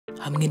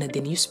hamwe na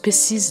the new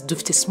species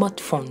dufite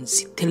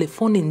smartphones,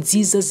 telefone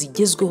nziza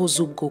zigezweho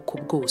z'ubwoko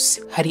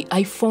bwose. Hari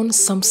iPhone,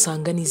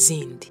 Samsung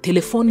n'izindi.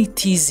 Telefone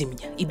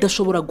itizimya,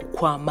 idashobora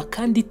gukwama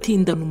kandi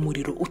itindana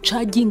umuriro,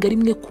 ucaginga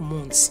rimwe ku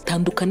munsi.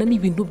 Tandukana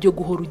n'ibintu byo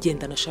guhora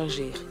ugenda na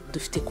charger.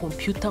 Dufite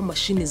computer,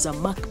 machine za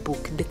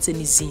MacBook ndetse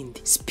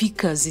n'izindi.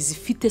 Speakers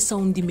zifite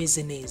sound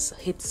imeze neza,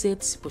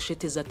 headsets,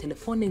 pochette za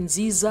telefone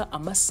nziza,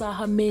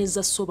 amasaha meza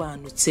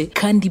asobanutse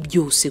kandi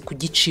byose ku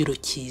giciro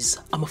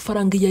cyiza.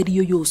 Amafaranga iyo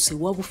ariyo yose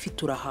waba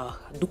ufite urahaha.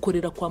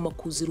 Dukorera kwa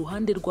Makuza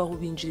iruhande rwaho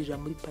binjirira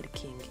muri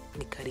parking.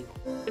 Ni karibu.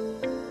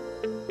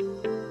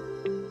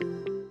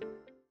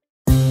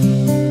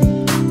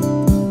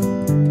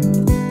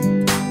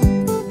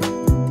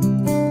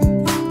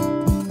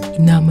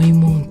 Inama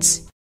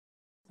y'umunsi.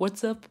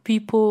 What's up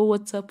people,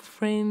 what's up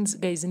friends,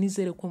 guys,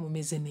 nizere ko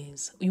mumeze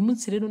neza. Uyu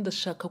munsi rero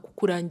ndashaka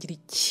kukurangira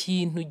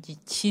ikintu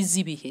gikiza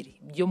ibiheri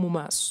byo mu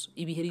maso.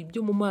 Ibiheri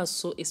byo mu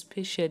maso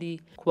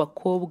especially ku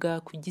bakobwa,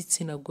 ku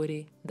gitsina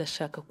gore.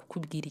 Ndashaka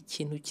kukubwira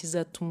ikintu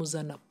kizatuma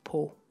uzana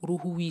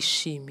uruhu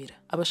wishimira.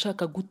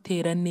 Abashaka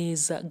gutera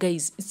neza,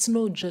 guys, it's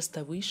not just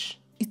a wish,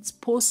 it's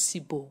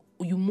possible.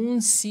 Uyu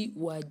munsi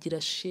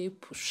wagira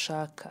shape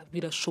ushaka,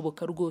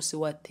 birashoboka rwose,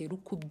 watera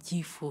uko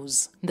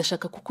ubyifuza.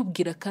 Ndashaka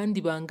kukubwira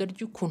kandi banga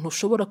ry'ukuntu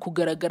ushobora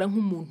kugaragara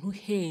nk'umuntu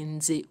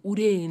uhenze,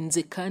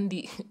 urenze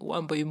kandi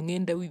wambaye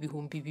umwenda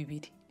w'ibihumbi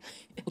 200.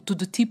 Utu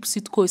dutips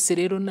twose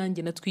rero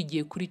nanjye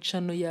natwigiye kuri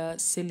channel ya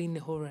Celine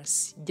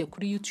Horace. Jya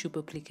kuri YouTube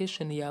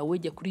application yawe,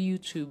 jya kuri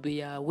YouTube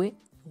yawe,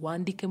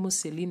 wandikemo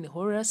Celine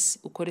Horace,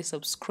 ukore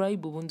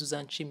subscribe, ubundi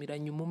uzanshimira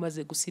nyuma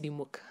umaze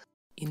gusirimuka.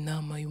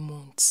 Inama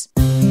y'umunsi.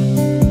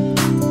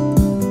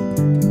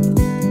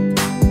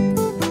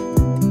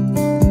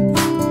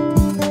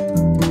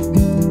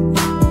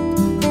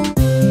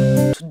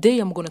 Today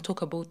I'm going to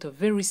talk about a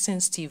very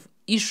sensitive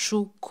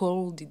issue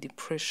called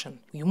depression.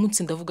 Uyu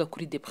munsi ndavuga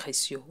kuri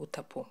depression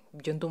utapo.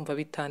 Ibyo ndumva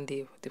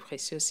bitandeba.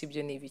 Depression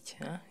sibyo ni ibiki,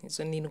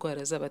 izo ni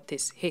indwara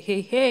z'abatesi.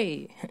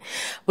 Hey.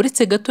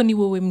 Uretse gato ni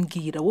wowe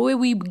mbwira. Wowe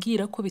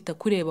wibwira ko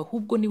bitakureba,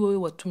 ahubwo ni wowe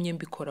watumye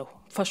mbikoraho.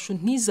 Fasha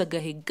untiza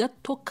gahe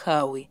gato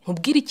kawe.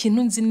 Nkubwira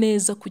ikintu nzi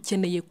neza ko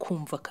ukeneye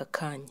kumva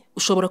kakanya.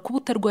 Ushobora kuba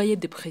utarwaye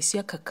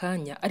depression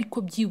akakanya,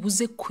 ariko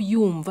byibuze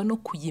kuyumva no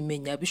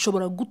kuyimenya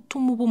bishobora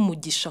gutuma uba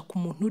umugisha ku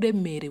muntu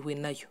uremerewe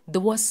nayo. The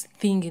worst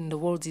thing in the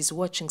world is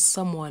watching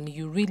someone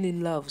you really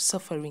love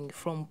suffering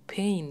from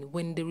pain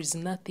when there is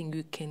nothing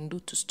you can do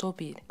to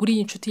stop it. Buri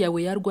inshuti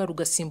yawe yarwara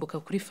ugasimbuka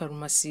kuri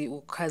farumasi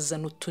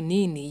ukazana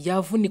utunini,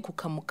 yavunika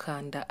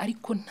ukamukanda,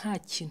 ariko nta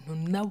kintu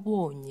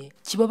nabonye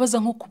kibabaza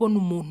nko kubona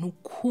umuntu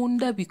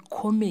ukunda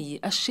bikomeye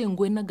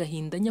ashengwe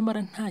n'agahinda,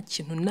 nyamara nta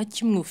kintu na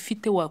kimwe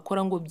ufite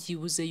wakora ngo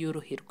byibuze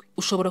yoroherwe.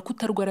 Ushobora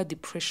kutarwara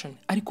depression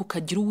ariko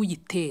ukagira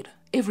uwuyitera.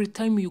 Every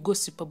time you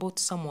gossip about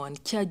someone,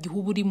 cya gihe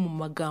uba uri mu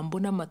magambo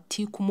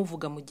n'amatiku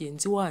umuvuga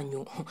mugenzi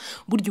wanyu,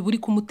 buryo buri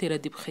kumutera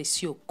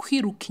depression.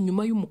 Kwiruka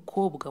inyuma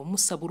y'umukobwa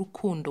umusaba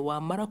urukundo,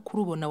 wamara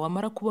kurubona,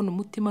 wamara kubona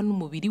umutima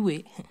n'umubiri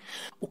we,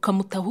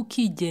 ukamutaha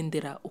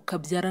ukigendera,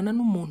 ukabyarana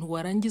n'umuntu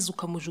warangiza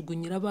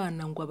ukamujugunyira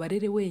abana ngo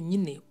abarere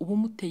wenyine, uba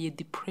umuteye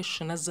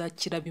depression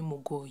azakira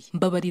bimugoye.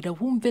 Mbabarira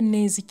wumve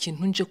neza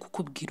ikintu nje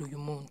kukubwira uyu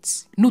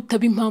munsi.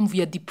 Nutaba impamvu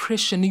ya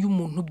depression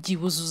y'umuntu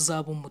byibuze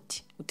uzaba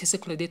umuti. Utese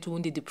Claudette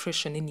ubundi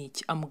depression ni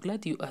iki? I'm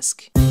glad you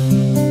ask.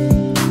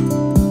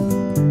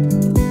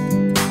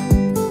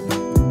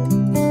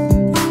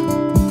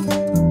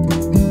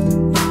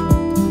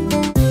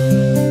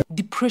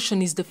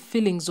 Depression is the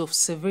feelings of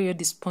severe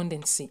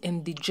despondency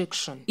and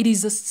dejection. It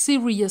is a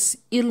serious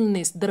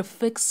illness that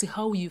affects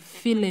how you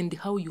feel and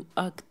how you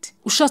act.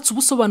 Ushatse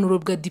ubusobanuro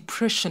bwa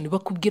depression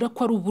bakubwira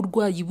ko ari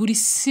uburwayi buri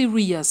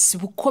serious,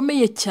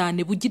 bukomeye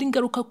cyane, bugira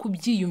ingaruka ku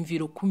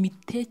byiyumviro, ku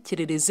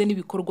mitekerereze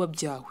n'ibikorwa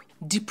byawe.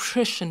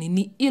 Depression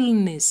ni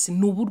illness,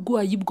 ni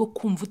uburwayi bwo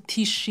kumva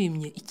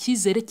utishimye,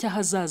 icyizere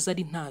cy'ahazaza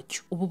ari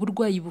ntacyo. Ubu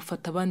burwayi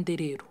bufata abandi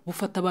rero,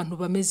 bufata abantu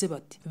bameze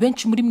bati.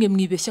 Benshi muri mwe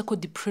mwibeshya ko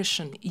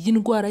depression, iyi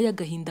ndwara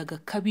y'agahinda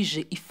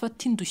gakabije,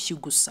 ifata indushyi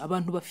gusa,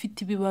 abantu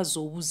bafite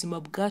ibibazo, ubuzima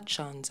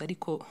bwacanze,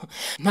 ariko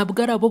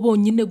ntabwo ari abo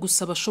bonyine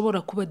gusa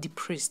bashobora kuba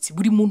depressed.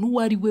 Buri muntu uwo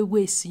ari we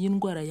wese iyi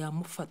ndwara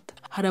yamufata.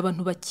 Hari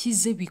abantu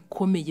bakize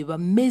bikomeye,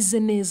 bameze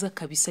neza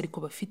kabisa, ariko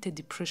bafite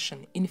depression.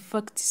 In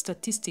fact,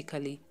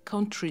 statistically,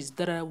 countries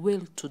that are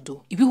well to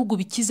do, ibihugu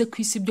bikize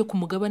ku isi byo ku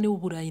mugabane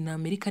w'Uburayi na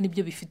Amerika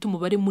nibyo bifite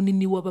umubare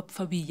munini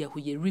w'abapfa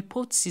biyahuye.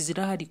 Reports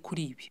zirahari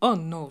kuri ibi. Oh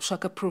no,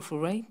 shaka proof,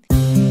 right?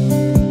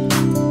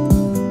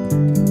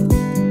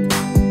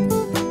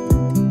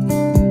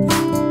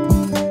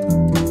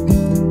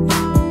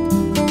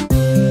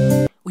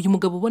 Uyu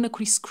mugabo ubona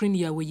kuri screen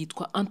yawe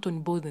yitwa Anthony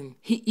Bourdain.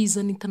 He is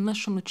an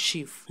international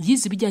chief.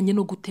 Yize ibijyanye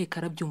no guteka,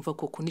 arabyumva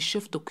koko, ni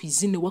chef de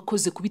cuisine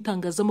wakoze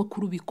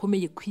kubitangazamakuru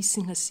bikomeye ku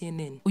isi nka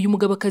CNN. Uyu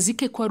mugabo akazi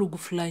ke ko ari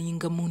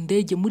uguflyinga mu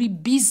ndege muri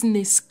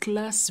business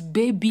class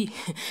baby.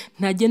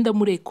 Ntagenda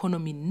muri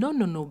economy,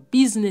 no,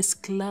 business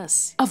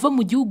class. Ava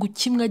mu gihugu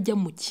kimwe ajya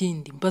mu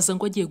kindi. Mbaza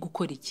ngo agiye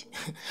gukora iki?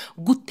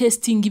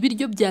 Gutestinga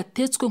ibiryo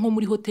byatetswe nko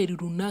muri hoteli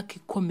runaka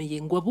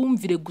ikomeye ngo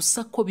abumvire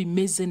gusa ko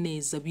bimeze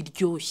neza,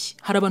 biryoshye.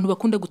 Hari abantu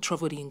bakunda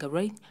gutravelinga,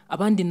 right?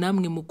 Abandi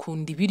namwe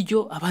mukunda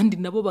ibiryo, abandi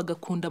nabo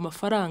bagakunda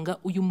amafaranga.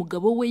 Uyu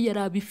mugabo we yari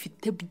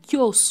abifite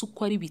byose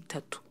uko ari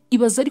bitatu.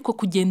 Ibaza ariko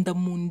kugenda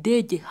mu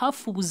ndege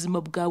hafi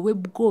ubuzima bwawe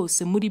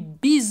bwose muri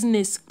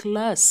business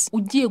class,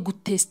 ugiye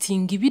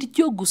gutestinga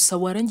ibiryo gusa,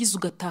 warangiza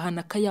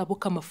ugatahana akayabo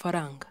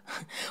k'amafaranga.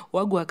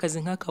 Waguha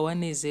akazi nk'aka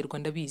wanezerwa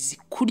ndabizi.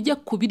 Kurya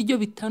ku biryo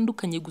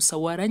bitandukanye gusa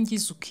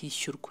warangiza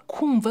ukishyurwa.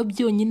 Kumva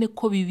byonyine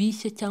ko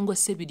bibishye cyangwa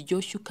se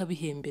biryoshye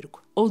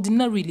ukabihemberwa.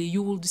 Ordinarily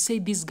you would say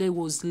this guy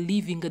was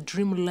living a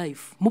dream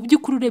life. Mu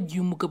by'ukuri urebye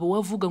uyu mugabo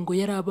wavuga ngo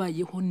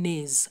yarabayeho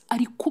neza,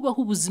 ari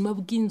kubaho ubuzima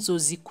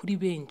bw'inzozi kuri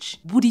benshi.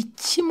 Buri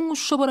kimwe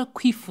ushobora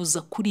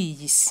kwifuza kuri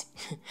iyi si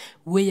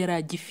we yari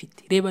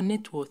agifite. Reba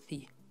net worth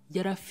ye,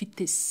 yari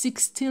afite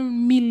 $16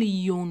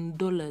 million.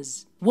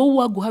 Wowe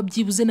waguha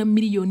byibuze na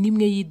miliyoni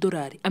imwe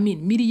y'idolari,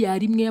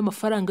 miliyari imwe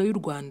y'amafaranga y'u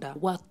Rwanda,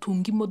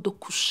 watunga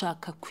imodoka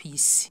ushaka ku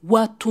isi,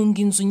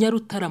 watunga inzu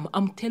Nyarutarama.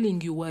 I'm telling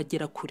you,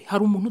 wagera kure.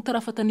 Hari umuntu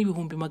utarafata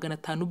n'ibihumbi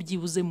 500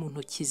 byibuze mu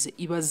ntoki ze.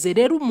 Ibaze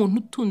rero umuntu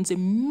utunze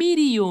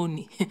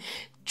miliyoni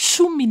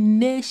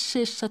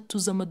 16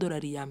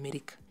 z'amadolari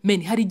y'Amerika.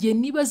 Hari igihe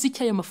nibaza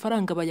icyo aya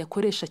mafaranga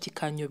bayakoresha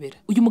kikanyobera.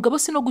 Uyu mugabo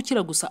si no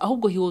gukira gusa,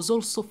 ahubwo he was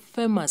also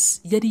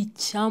famous. Yari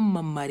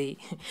icyamamare.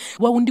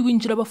 Wa wundi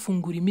winjira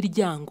bafungura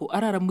imiryango,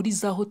 arara muri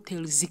za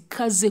hoteli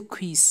zikaze ku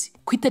isi.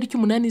 Ku itariki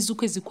 8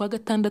 z'ukwezi kwa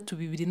gatandatu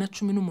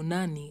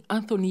 2018,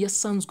 Anthony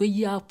yasanzwe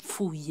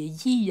yapfuye,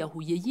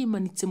 yiyahuye,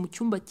 yimanitse mu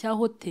cyumba cya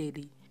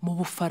hoteli mu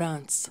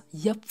Bufaransa.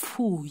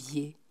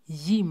 Yapfuye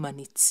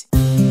yimanitse.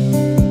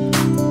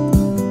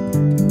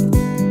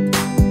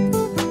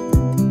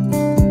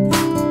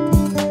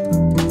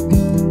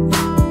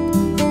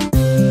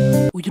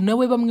 Uyu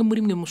nawe bamwe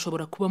muri mwe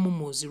mushobora kuba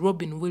mumuzi,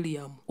 Robin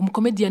Williams,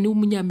 umukomediani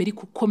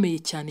w'umunyamerika ukomeye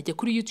cyane. Jya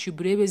kuri YouTube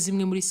urebe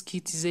zimwe muri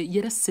skits ze,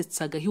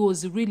 yarasetsaga. He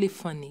was really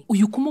funny.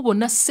 Uyu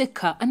kumubona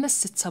seka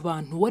anasetsa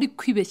abantu, wari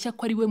kwibeshya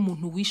ko ari we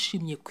muntu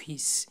wishimye ku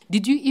isi.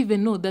 Did you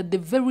even know that the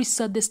very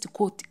saddest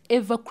quote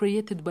ever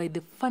created by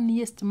the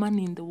funniest man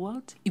in the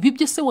world? Ibi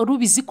byose wari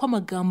ubizi ko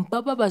amagambo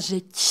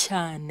ababaje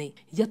cyane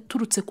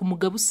yaturutse ku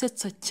mugabo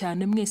usetsa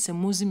cyane mwese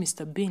muzi,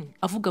 Mr. Bean,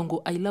 avuga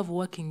ngo I love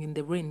walking in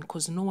the rain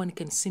because no one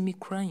can see me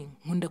crying.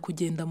 Nkunda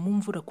kugenda mu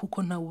mvura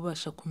kuko ntawe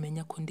ubasha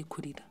kumenya ko ndi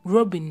kurira.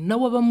 Robin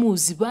nawe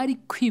abamuzi bari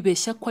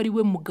kwibeshya ko ari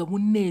we mugabo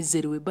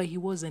unezerewe, but he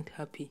wasn't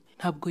happy.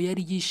 Ntabwo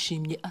yari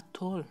yishimye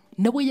at all.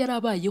 Nawe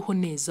yarabayeho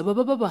neza,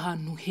 baba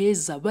ahantu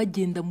heza,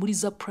 bagenda muri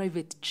za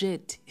private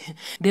jet.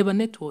 Reba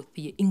net worth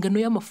ye, ingano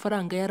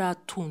y'amafaranga yari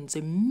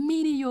atunze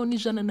miliyoni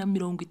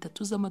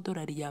 130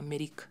 z'amadolari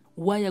y'Amerika.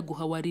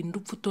 Wayaguha warinda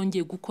upfa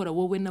utongeye gukora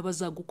wowe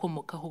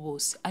n'abazagukomokaho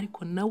bose.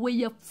 Ariko nawe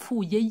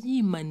yapfuye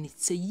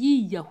yimanitse,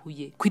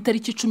 yiyahuye ku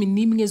itariki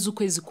 11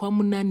 z'ukwezi kwa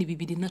 8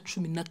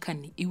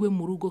 2014 iwe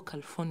mu rugo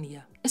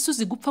California. Ese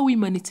uzi gupfa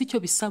wimanitse icyo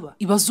bisaba?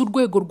 Ibaza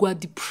urwego rwa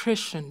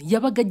depression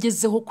yabaga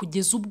agezeho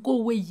kugeza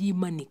ubwo we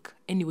yimanika.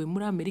 Anyway,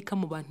 muri Amerika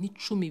mu bantu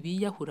 10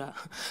 biyahura,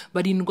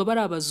 barindwa bari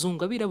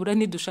abazungu. Abirabura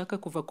ntidushaka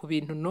kuva ku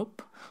bintu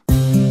nope.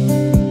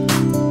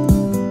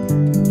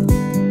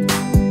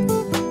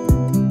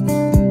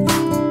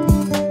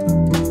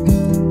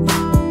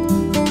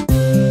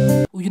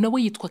 Uyu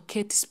nawe yitwa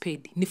Kate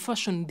Spade, ni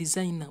fashion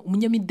designer,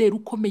 umunyamideli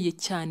ukomeye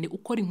cyane,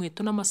 ukora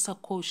inkweto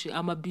n'amasakoshi,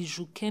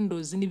 amabiju,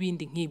 candles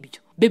n'ibindi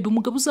nk'ibyo. Bebe,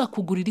 umugabo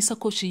uzakugurira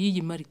isakoshi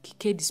y'iyi mariki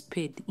Kate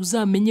Spade,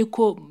 uzamenye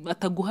ko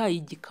ataguhaye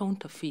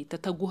igicounterfeit,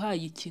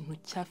 ataguhaye ikintu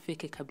cya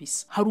fake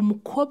kabisa. Hari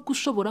umukobwa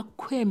ushobora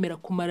kwemera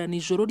kumarana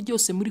ijoro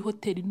ryose muri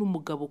hoteli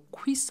n'umugabo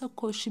ku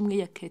isakoshi imwe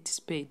ya Kate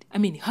Spade.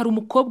 Hari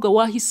umukobwa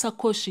waha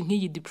isakoshi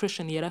nk'iyi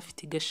depression yari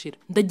afite igashira.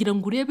 Ndagira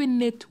ngo urebe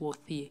net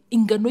worth ye,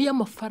 ingano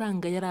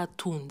y'amafaranga yari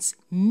atunze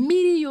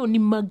miliyoni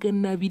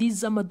 200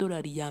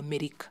 z'amadolari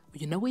y'Amerika.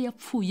 Uyu nawe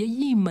yapfuye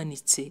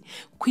yimanitse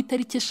ku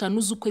itariki 5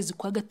 z'ukwezi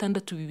kwa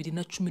gatandatu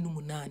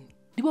 2018.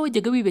 Niba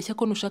wajyaga wibeshya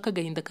ko nushaka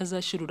agahinda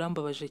kazashira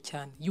urambabaje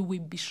cyane, you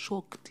will be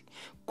shocked.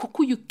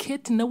 Kuko uyu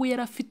Kate nawe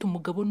yari afite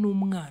umugabo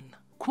n'umwana.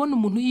 Kubona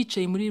umuntu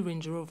yicaye muri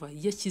Range Rover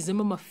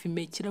yashyizemo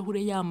amafime,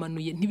 kirahure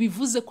yamanuye,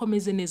 ntibivuze ko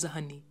ameze neza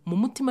hani. Mu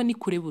mutima ni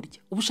kure burya.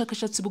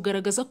 Ubushakashatsi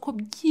bugaragaza ko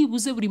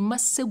byibuze buri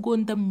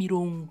masegonda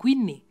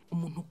 40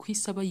 umuntu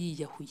kwisaba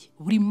yiyahuye.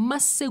 Buri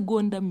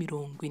masegonda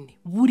 40.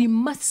 Buri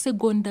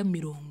masegonda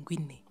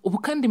 40. Ubu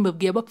kandi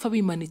mbabwiye abapfa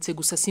bimanitse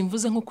gusa,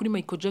 simvuze nko kuri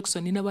Michael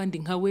Jackson n'abandi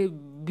nkawe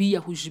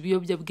biyahuje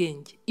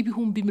ibiyobyabwenge.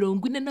 Ibihumbi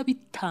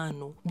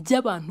 45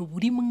 by'abantu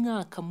buri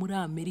mwaka muri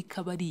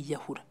Amerika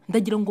bariyahura.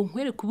 Ndagira ngo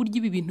nkwereke uburyo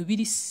ibi bintu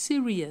biri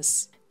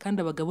serious.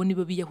 Kandi abagabo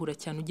nibo biyahura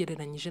cyane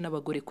ugereranyije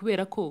n'abagore,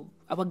 kubera ko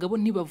abagabo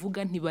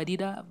ntibavuga,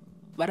 ntibarira,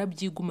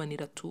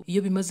 barabyigumanira tu.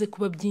 Iyo bimaze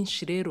kuba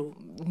byinshi rero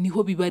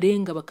niho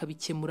bibarenga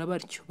bakabikemura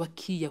batyo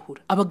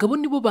bakiyahura. Abagabo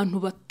nibo bantu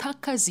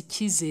batakaza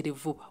icyizere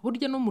vuba.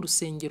 Burya no mu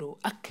rusengero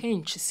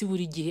akenshi, si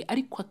buri gihe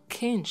ariko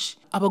akenshi,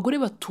 abagore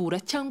batura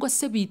cyangwa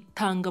se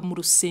bitanga mu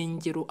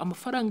rusengero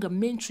amafaranga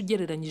menshi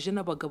ugereranyije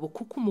n'abagabo,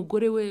 kuko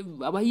umugore we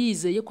aba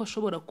yizeye ko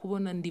ashobora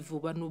kubona ndi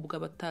vuba nubwo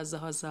abataza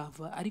aho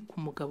azava. Ariko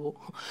umugabo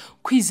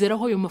kwizera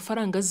aho ayo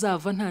mafaranga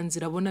azava nta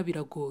nzira abona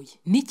biragoye.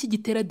 Niki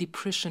gitera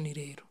depression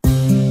rero?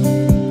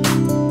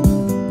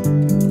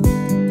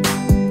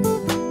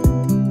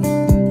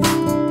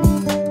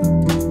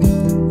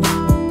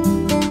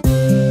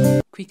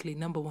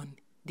 number 1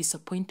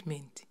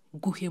 disappointment,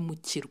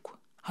 guhemukirwa.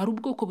 Hari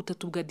ubwoko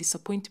butatu bwa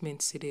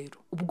disappointments rero,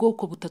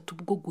 ubwoko butatu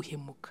bwo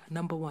guhemuka.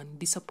 Number 1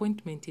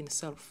 disappointment in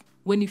self,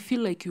 when you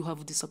feel like you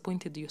have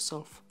disappointed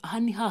yourself. Aha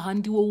ni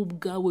hahandi wowe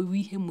ubwawe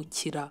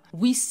wihemukira,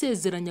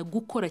 wisezeranya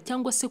gukora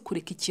cyangwa se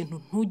kureka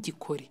ikintu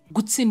ntugikore,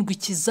 gutsindwa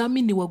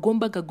ikizamini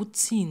wagombaga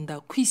gutsinda,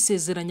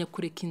 kwisezeranya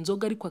kureka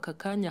inzoga ariko aka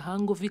kanya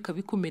hangover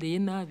ikabikumereye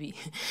nabi.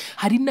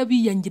 Hari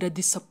n'abiyangira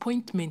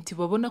disappointment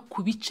babona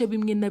ku bice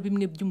bimwe na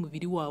bimwe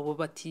by'umubiri wabo,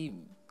 bati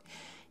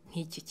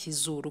nk'iki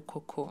kizuru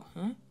koko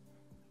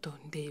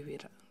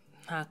ndondebera,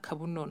 nta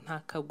kabuno nta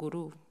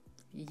kaguru,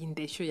 iyi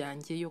ndeshyo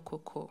yanjye yo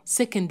koko.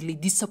 Secondly,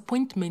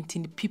 disappointment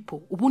in people.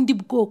 Ubundi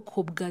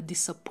bwoko bwa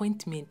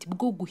disappointment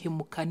bwo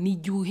guhemuka ni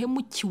igihe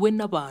uhemukiwe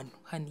n'abantu.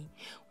 Hani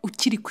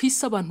ukiri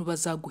kwisa abantu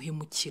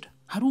bazaguhemukira.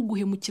 Hari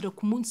uguhemukira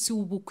ku munsi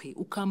w'ubukwe,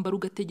 ukambara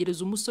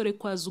ugategereza umusore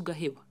kwaza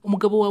ugaheba,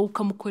 umugabo wawe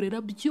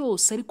ukamukorera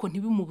byose ariko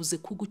ntibimubuze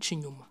kuguca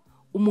inyuma,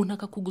 umuntu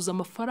akakuguza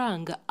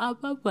amafaranga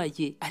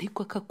ababaye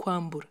ariko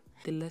akakwambura.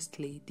 The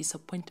lastly,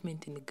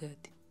 disappointment in God.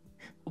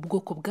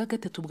 Ubwoko bwa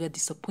gatatu bwa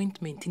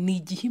disappointment ni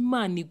igihe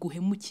Imana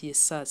iguhemukiye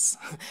sasa,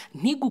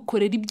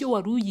 ntigukorera ibyo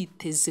wari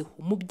uyitezeho,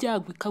 mu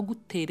byago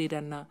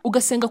ikagutererana,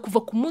 ugasenga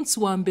kuva ku munsi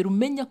wa mbere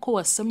umenya ko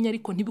wasamye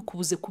ariko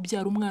ntibikubuze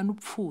kubyara umwana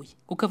upfuye,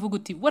 ukavuga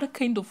uti what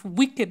kind of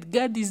wicked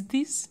God is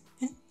this?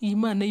 Iyi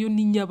Mana yo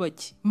ni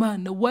nyabaki,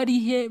 Mana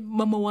warihe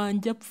mama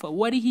wanjye apfa,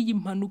 warihe iyi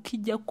mpanuka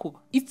ijya kuba.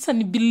 It's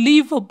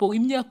unbelievable,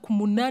 imyaka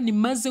 8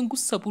 maze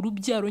ngusaba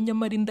urubyaro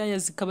nyamara indaya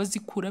zikaba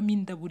zikuramo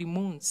inda buri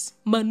munsi.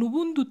 Mana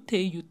ubundi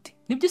uteye ute?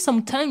 Nibyo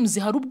sometimes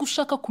hari ubwo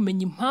ushaka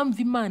kumenya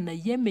impamvu Imana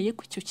yemeye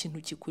ko icyo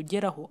kintu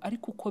kikugeraho,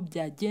 ariko uko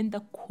byagenda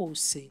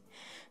kose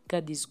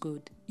God is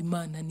good,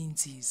 Imana ni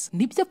nziza.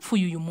 Nibyo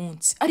apfuye uyu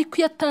munsi, ariko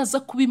iyo ataza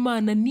kuba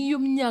Imana niyo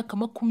myaka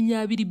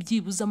 20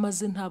 byibuza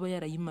maze ntaba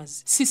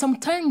yarayimaze. Si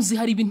sometimes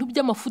hari ibintu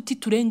by'amafuti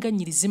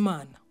turenganyiriza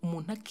Imana,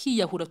 umuntu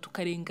akiyahura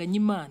tukarenganya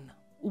Imana.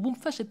 Ubu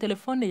mfashe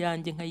telefone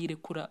yanjye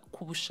nkayirekura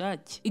ku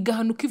bushake,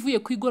 igahanuka ivuye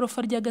ku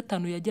igorofa rya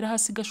 5 yagera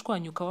hasi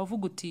gashwanyuka,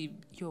 wavuga uti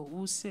yo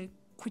use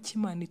kuki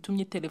Imana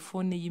itumye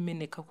telefone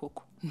yimeneka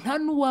koko. Nta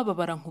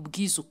n'uwababara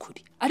nkubwiza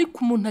ukuri,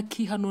 ariko umuntu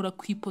akihanura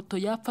ku ipoto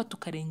yapfa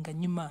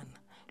tukarenganya Imana.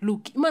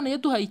 Look, Imana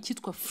yaduhaye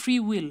icyitwa free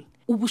will,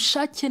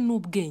 ubushake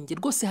n'ubwenge.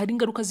 Rwose hari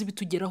ingaruka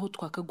zibitugeraho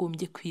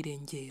twakagombye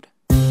kwirengera.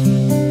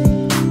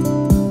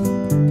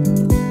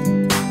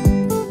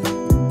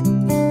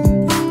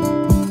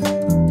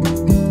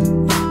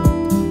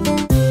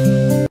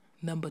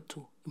 Number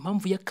 2,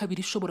 impamvu ya kabiri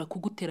ishobora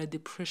kugutera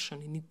depression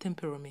ni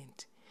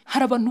temperament.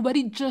 Hari abantu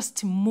bari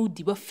just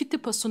moody, bafite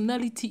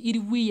personality iri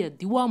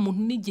weird. Wa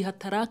muntu n'igihe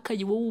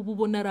atarakaye wowe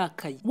ubona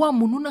arakaye, wa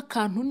muntu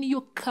n'akantu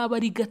niyo kaba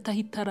ari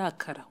gatahita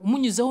arakara,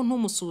 umunyuzeho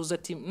ntumusuhuza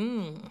ati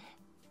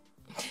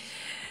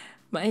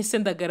mahise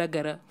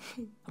ndagaragara.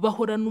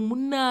 Bahorana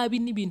umunabi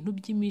n'ibintu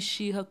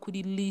by'imishiha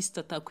kuri list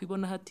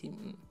atakwibona hati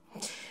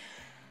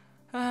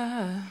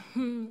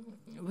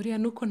buriya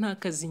nuko nta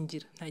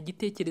kazingira, nta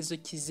gitekerezo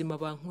kizima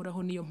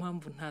bankuraho, niyo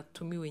mpamvu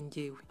ntatumiwe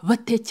ngewe.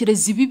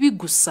 Batekereza ibibi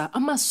gusa,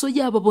 amaso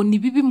yabo abona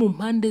ibibi mu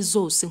mpande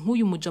zose.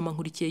 Nk'uyu mujama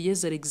nkurikiye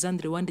Yeza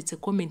Alexandre wanditse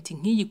comment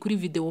nk'iyi kuri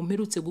video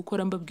mperutse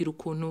gukora mbabwira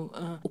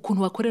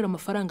ukuntu wakorera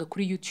amafaranga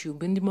kuri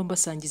YouTube, ndimo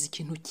mbasangiza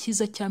ikintu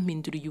cyiza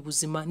cyampinduriye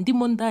ubuzima,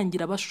 ndimo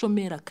ndangira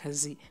abashomera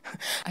akazi.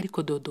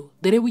 Ariko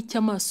dore w'icyo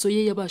amaso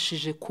ye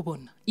yabashije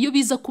kubona. Iyo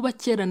biza kuba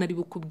kera nari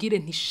bukubwire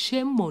nti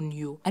shame on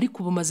you,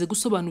 ariko bumaze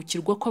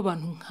gusobanukirwa ko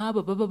abantu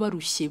nk'aba baba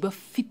barushye,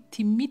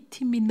 bafite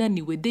imitima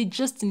inaniwe. They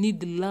just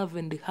need love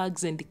and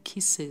hugs and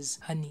kisses.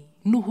 Hani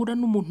nuhura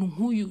n'umuntu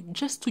nk'uyu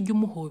just ujye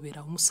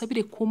umuhobera,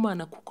 umusabire ku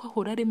Mana kuko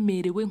ahora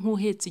aremerewe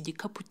nk'uhetse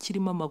igikapu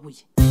kirimo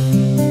amabuye.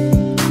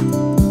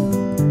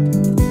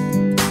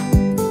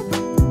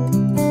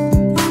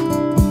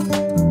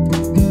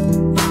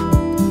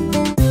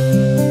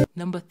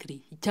 Number 3,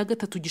 icya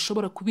gatatu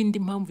gishobora kuba indi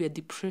mpamvu ya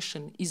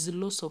depression is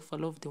loss of a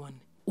loved one.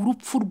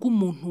 Urupfu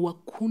rw'umuntu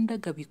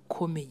wakundaga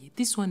bikomeye.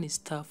 This one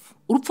is tough.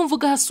 Urupfu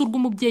mvuga hasi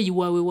rw'umubyeyi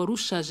wawe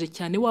warushaje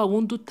cyane, wa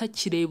wundi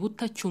utakireba,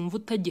 utacyumva,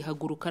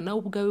 utagihaguruka, nawe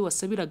ubwawe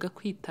wasabiraga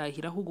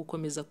kwitahiraho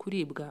gukomeza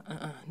kuribwa.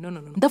 No.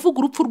 Ndavuga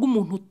urupfu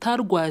rw'umuntu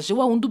utarwaje,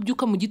 wa wundi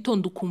ubyuka mu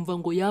gitondo ukumva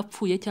ngo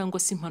yapfuye cyangwa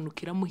se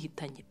impanuka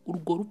iramuhitanye.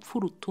 Urwo rupfu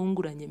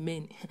rutunguranye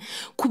men.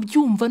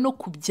 Kubyumva no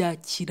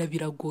kubyakira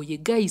biragoye.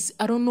 Guys,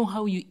 I don't know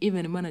how you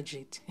even manage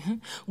it.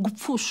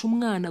 Gupfusha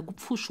umwana,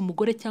 gupfusha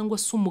umugore cyangwa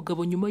se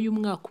umugabo nyuma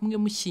y'umwaka umwe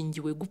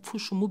mushyingiwe,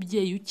 gupfusha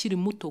umubyeyi ukiri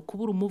muto,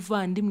 kubura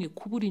umuvandimwe,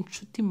 kubura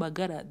inshuti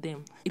magara.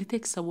 It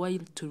takes a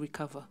while to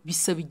recover.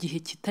 Bisaba igihe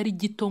kitari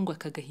gito ngo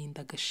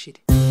akagahinda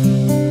gashire.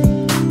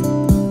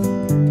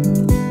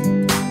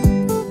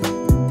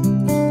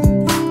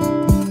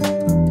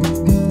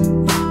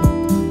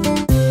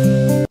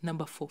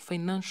 Number 4,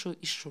 financial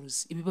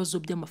issues, ibibazo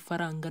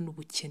by'amafaranga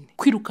n'ubukene.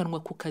 Kwirukanwa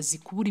ku kazi,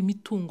 kubura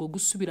imitungo,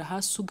 gusubira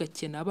hasi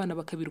ugakena, abana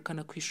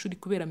bakabirukana ku ishuri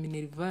kubera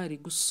minervari,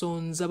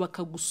 gusonza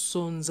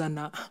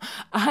bakagusonzana.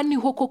 Aha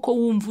niho koko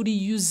wumva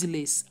uri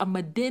useless,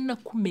 amadeni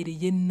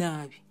akumereye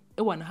nabi.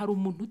 ewana hari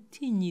umuntu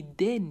utinya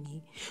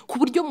ideni ku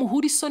buryo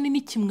muhura isoni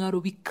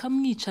n'ikimwaro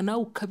bikamwica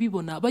nawe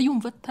ukabibona aba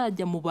yumva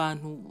atajya mu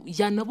bantu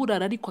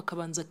yanaburara ariko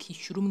akabanza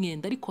akishyura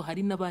umwenda. Ariko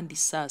hari n'abandi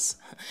sasa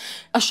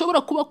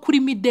ashobora kuba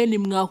kurimo ideni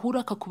mwahura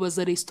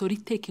akakubaza resitora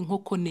iteka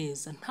inkoko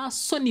neza, nta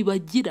soni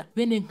bagira.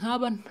 Bene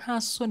nk'aba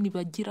nta soni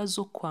bagira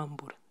zo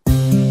kwambura.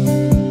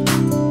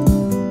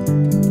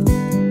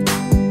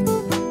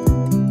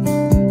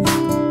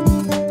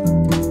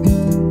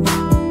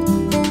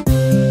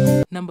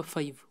 Number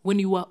 5, when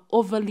you are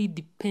overly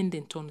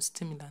dependent on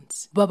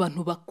stimulants.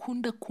 Babantu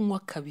bakunda kunywa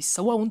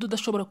kabisa, wa wundi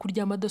udashobora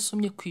kuryama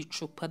adasomye ku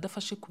icupa,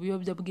 adafashe ku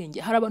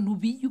biyobyabwenge. Hari abantu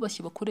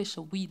biyubashye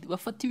bakoresha weed,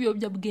 bafata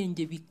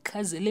ibiyobyabwenge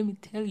bikaze. Let me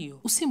tell you,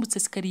 usimbutse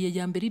sikariye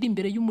ya mbere iri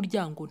imbere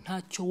y'umuryango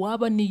ntacyo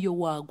waba niyo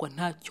wagwa,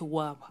 ntacyo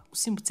waba.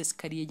 Usimbutse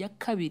sikariye ya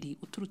kabiri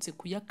uturutse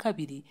ku ya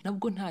kabiri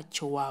nabwo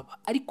ntacyo waba,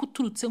 ariko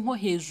uturutse nko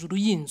hejuru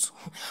y'inzu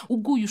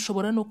uguye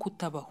ushobora no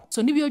kutabaho.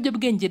 So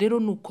n'ibiyobyabwenge rero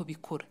nuko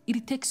bikora,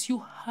 it takes you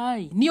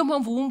high. Niyo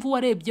mpamvu wumva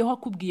warebyeho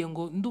akubwiye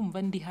ngo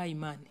ndumva ndi high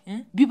man,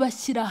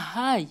 bibashyira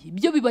high,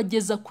 byo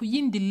bibageza ku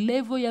yindi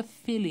level ya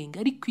feeling.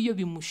 Ariko iyo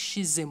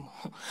bimushizemo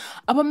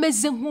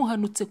abameze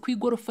nk'uhanutse ku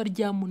igorofa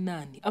rya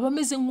 8,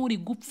 abameze nk'uri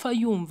gupfa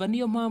yumva.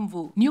 Niyo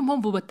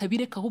mpamvu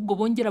batabireka ahubwo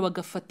bongera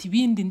bagafata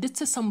ibindi,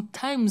 ndetse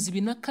sometimes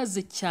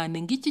binakaze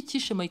cyane. Ngiki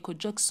kishe Michael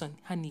Jackson,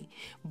 honey,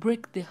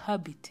 break the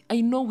habit.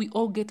 I know we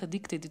all get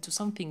addicted to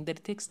something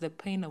that takes the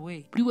pain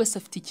away. Buri wese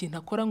afite ikintu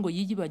akora ngo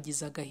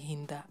yiyibagize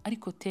agahinda,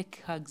 ariko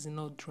take hugs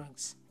no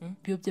drugs.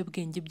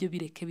 Biyobyabwenge byo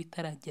bireke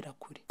bitaragera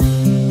kure.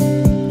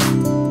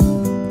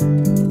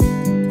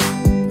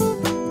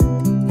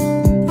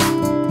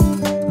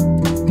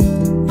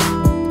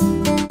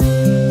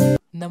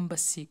 Number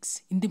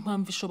 6, indi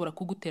mpamvu ishobora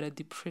kugutera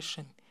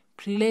depression.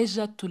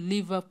 Pleasure to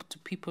live up to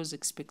people's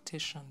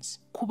expectations.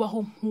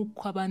 Kubaho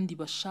nk'uko abandi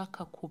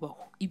bashaka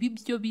kubaho. Ibi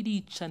byo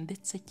birica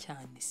ndetse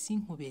cyane,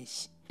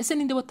 sinkubeshye. Ese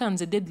ninde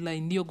watanze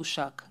deadline yo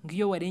gushaka?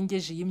 Ngiyo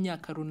warengeje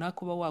y'imyaka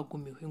runaka uba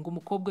wagumiwe, ngo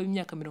umukobwa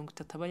w'imyaka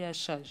 30 aba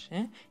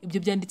yashaje.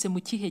 Ibyo byanditse mu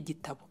kihe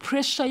gitabo?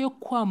 Pressure yo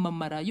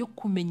kwamamara, yo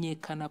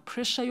kumenyekana,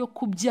 pressure yo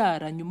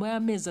kubyara nyuma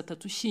y'amezi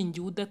 3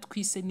 ushingiye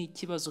udatwise ni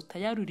ikibazo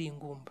tayari uri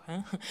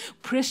ingumba.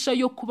 Pressure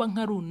yo kuba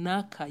nka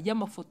runaka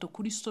y'amafoto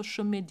kuri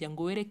social media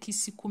ngo wereke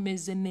isi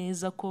kumeze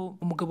neza, ko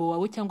umugabo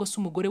wawe cyangwa se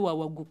umugore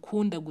wawe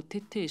agukunda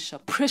gutetesha.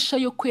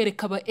 Pressure yo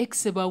kwereka aba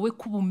ex bawe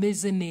ko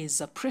bumeze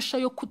neza.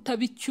 Pressure yo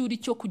kutabicyura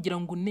cyo kugira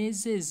ngo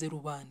unezeze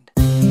rubanda.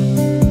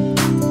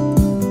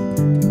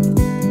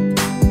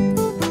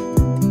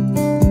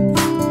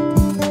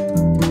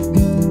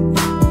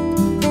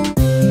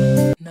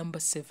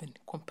 Number 7,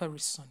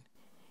 comparison.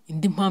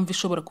 Indi mpamvu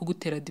ishobora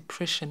kugutera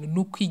depression ni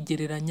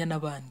ukwigereranya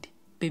n'abandi.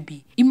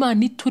 Baby,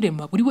 Imana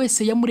iturema buri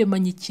wese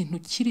yamuremanye ikintu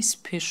kiri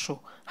special.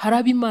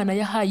 Haraba Imana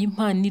yahaye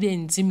impano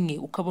irenze imwe,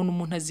 ukabona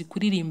umuntu azi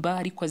kuririmba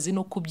ariko azi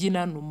no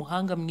kubyina,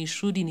 n'umuhanga mu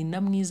ishuri, ni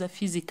na mwiza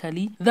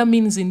physically. That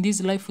means in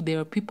this life there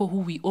are people who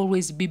will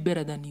always be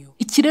better than you.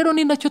 Iki rero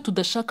ni nacyo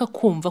tudashaka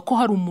kumva, ko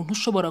hari umuntu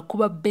ushobora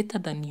kuba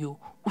better than you,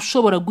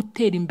 ushobora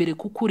gutera imbere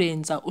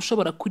kukurenza,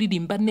 ushobora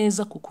kuririmba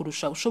neza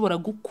kukurusha, ushobora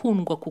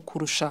gukundwa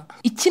kukurusha.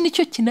 Iki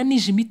nicyo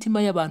kinanije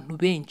imitima y'abantu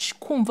benshi,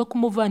 kumva ko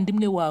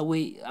umuvandimwe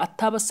wawe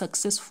ataba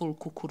successful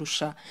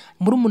kukurusha,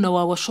 murumuna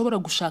wawe ashobora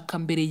gushaka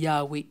mbere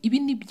yawe. Ibi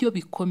nibyo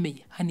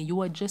bikomeye. Honey,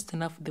 you are just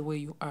enough the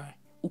way you are.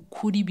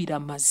 Ukuri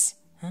biramaze.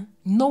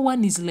 No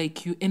one is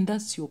like you and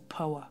that's your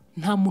power.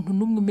 Nta muntu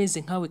n'umwe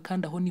umeze nkawe,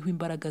 kandi aho niho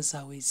imbaraga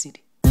zawe ziri.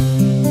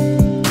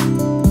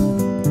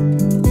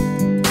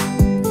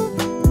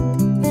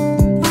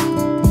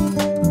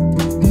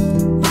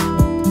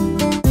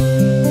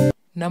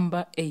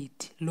 Number 8,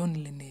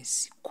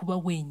 loneliness. Kuba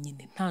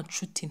wenyine, nta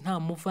nshuti, nta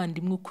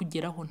muvandimwe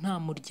kugeraho, nta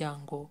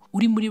muryango.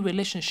 Uri muri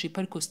relationship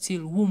ariko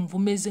still wumva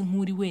umeze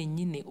nk'uri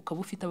wenyine,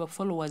 ukaba ufite aba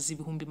followers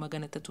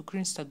 300 kuri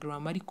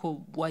Instagram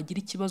ariko wagira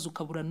ikibazo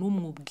ukabura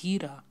n'umwe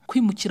ubwira.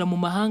 Kwimukira mu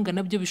mahanga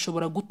nabyo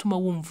bishobora gutuma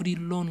wumva uri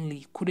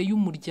lonely, kure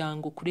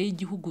y'umuryango, kure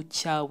y'igihugu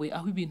cyawe,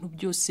 aho ibintu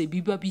byose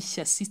biba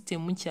bishya,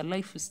 system nshya,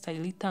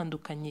 lifestyle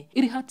itandukanye.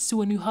 It hurts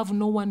when you have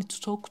no one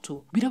to talk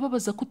to.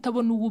 Birababaza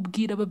kutabona uwo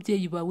ubwira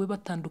ababyeyi bawe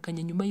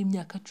batandukanye nyuma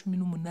y'imyaka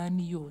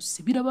 18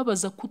 yose.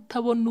 Birababaza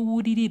kutabona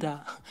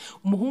uwuririra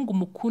umuhungu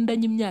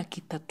mukundanye imyaka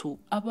 3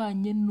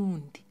 abanye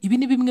n'undi. Ibi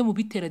ni bimwe mu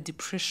bitera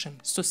depression.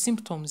 So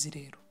symptoms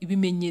rero,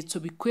 ibimenyetso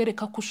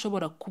bikwereka ko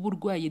ushobora kuba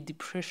urwaye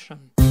depression.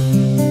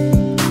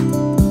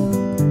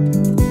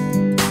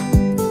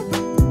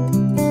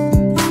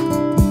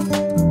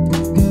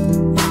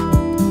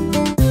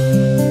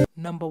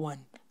 Number 1,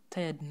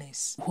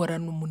 tiredness.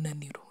 Uhorana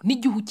umunaniro,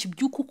 n'igihe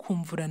ukibyuka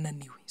ukumva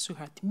urananiwe.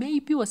 Sweetheart,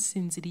 maybe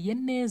wasinziriye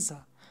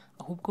neza,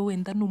 ahubwo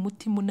wenda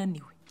n'umutima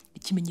unaniwe.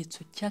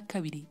 Ikimenyetso cya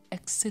kabiri,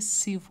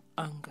 excessive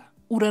anger.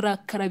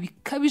 Urarakara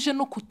bikabije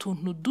no ku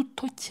tuntu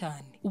duto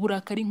cyane.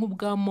 Uburakari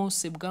nk'ubwa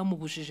Mose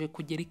bwamubujije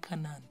kugera i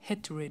Kanani.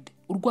 Hatred.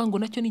 Urwango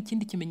nacyo ni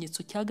ikindi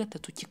kimenyetso cya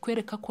gatatu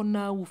kikwereka ko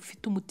nawe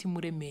ufite umutima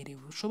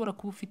uremerewe, ushobora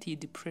kuba ufite iyi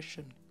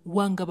depression.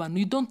 Wanga abantu,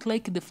 you don't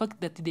like the fact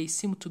that they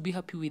seem to be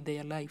happy with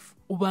their life.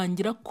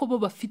 Ubangira ko bo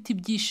bafite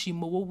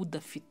ibyishimo wowe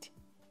udafite.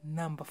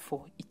 Number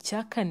 4.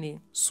 Icya kane,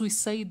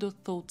 suicidal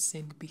thoughts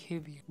and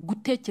behavior.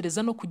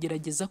 Gutekereza no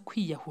kugerageza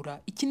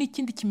kwiyahura. Iki ni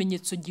ikindi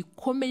kimenyetso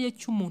gikomeye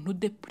cy'umuntu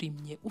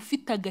deprimye,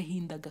 ufite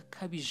agahinda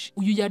gakabije.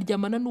 Uyu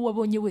yaryamana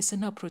n'uwabonye wese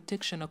nta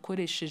protection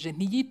akoresheje,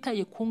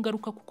 ntiyitaye ku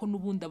ngaruka kuko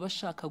n'ubundi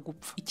abashaka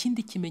gupfa.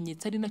 Ikindi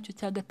kimenyetso ari nacyo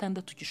cya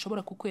gatandatu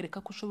gishobora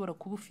kukwereka ko ushobora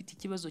kuba ufite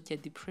ikibazo cya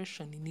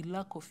depression ni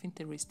lack of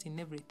interest in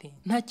everything.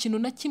 Nta kintu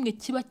na kimwe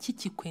kiba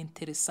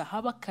kikikwenteresa,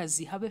 haba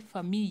akazi, habe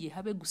famiye,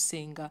 habe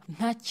gusenga.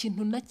 Nta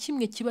kintu na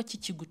kimwe kiba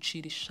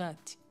kikigucira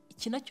ishati.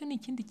 Iki nacyo ni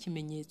ikindi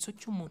kimenyetso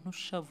cy'umuntu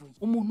ushavuye.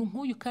 Umuntu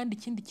nk'uyu kandi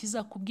ikindi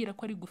kizakubwira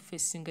ko ari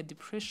gufesinga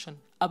depression,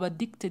 aba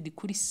addicted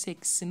kuri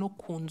sex no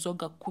ku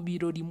nzoga, ku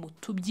birori, mu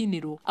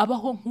tubyiniro,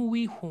 abaho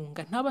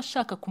nk'uwihunga,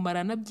 ntabashaka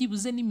kumarana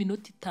byibuze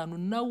n'iminota 5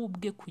 nawe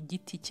ubwe ku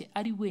giti cye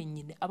ari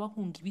wenyine,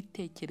 abahunga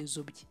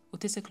ibitekerezo bye.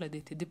 Utese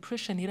Claudette,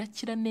 depression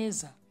irakira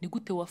neza? Ni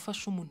gute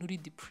wafasha umuntu uri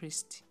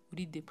depressed,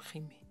 uri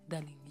deprimé?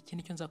 Darling, iki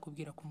nicyo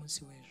nzakubwira ku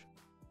munsi w'ejo.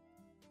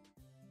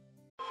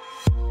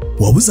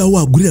 Wabuze aho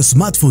wagurira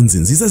smartphones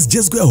nziza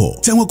zigezweho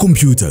cyangwa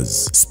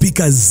computers,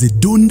 speakers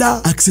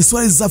zidunda,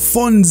 accessoires za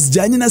phones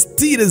zijyanye na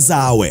style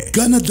zawe?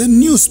 Gana the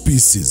new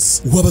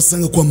species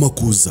wabasanga kwa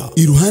Makuza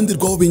iruhande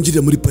rwaho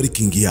binjirira muri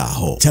parking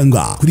yaho,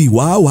 cyangwa kuri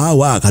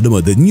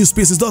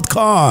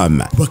www.thenewspecies.com.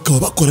 bakaba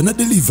bakora na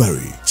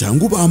delivery,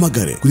 cyangwa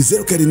ubahamagare kuri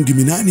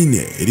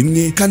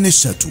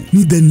 0784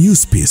 ni the new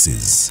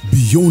species,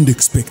 beyond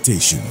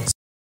expectations.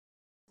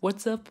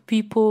 What's up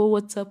people,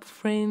 what's up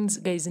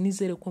friends, guys,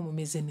 nizere ko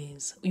mumeze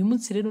neza. Uyu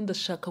munsi rero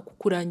ndashaka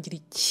kukurangira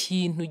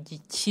ikintu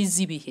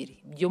gikiza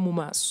ibiheri byo mu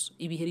maso.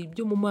 Ibiheri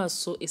byo mu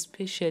maso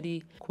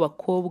especially ku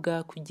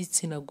bakobwa, ku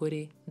gitsina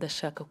gore.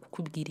 Ndashaka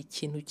kukubwira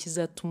ikintu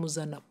kizatuma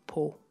uzana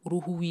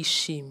uruhu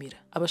wishimira.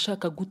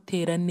 Abashaka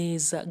gutera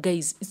neza,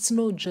 guys, it's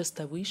not just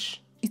a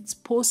wish, it's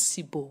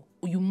possible.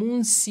 Uyu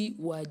munsi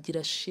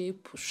wagira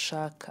shape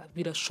ushaka,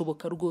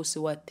 birashoboka rwose,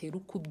 watera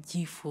uko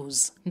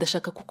ubyifuza.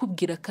 Ndashaka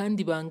kukubwira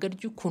kandi banga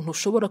ry'ukuntu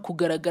ushobora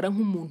kugaragara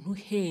nk'umuntu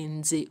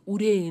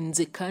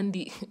urenze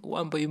kandi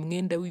wambaye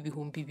umwenda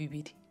w'ibihumbi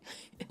 200.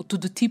 Utu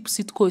dutips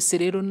twose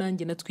rero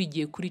nanjye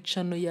natwigiye kuri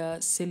channel ya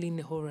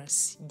Celine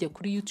Horace. Jya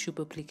kuri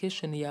YouTube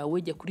application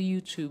yawe, jya kuri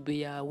YouTube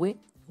yawe,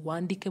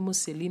 wandikemo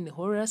Celine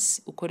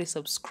Horace, ukore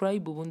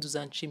subscribe, ubundi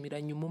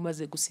uzanshimira nyuma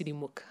umaze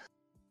gusirimuka.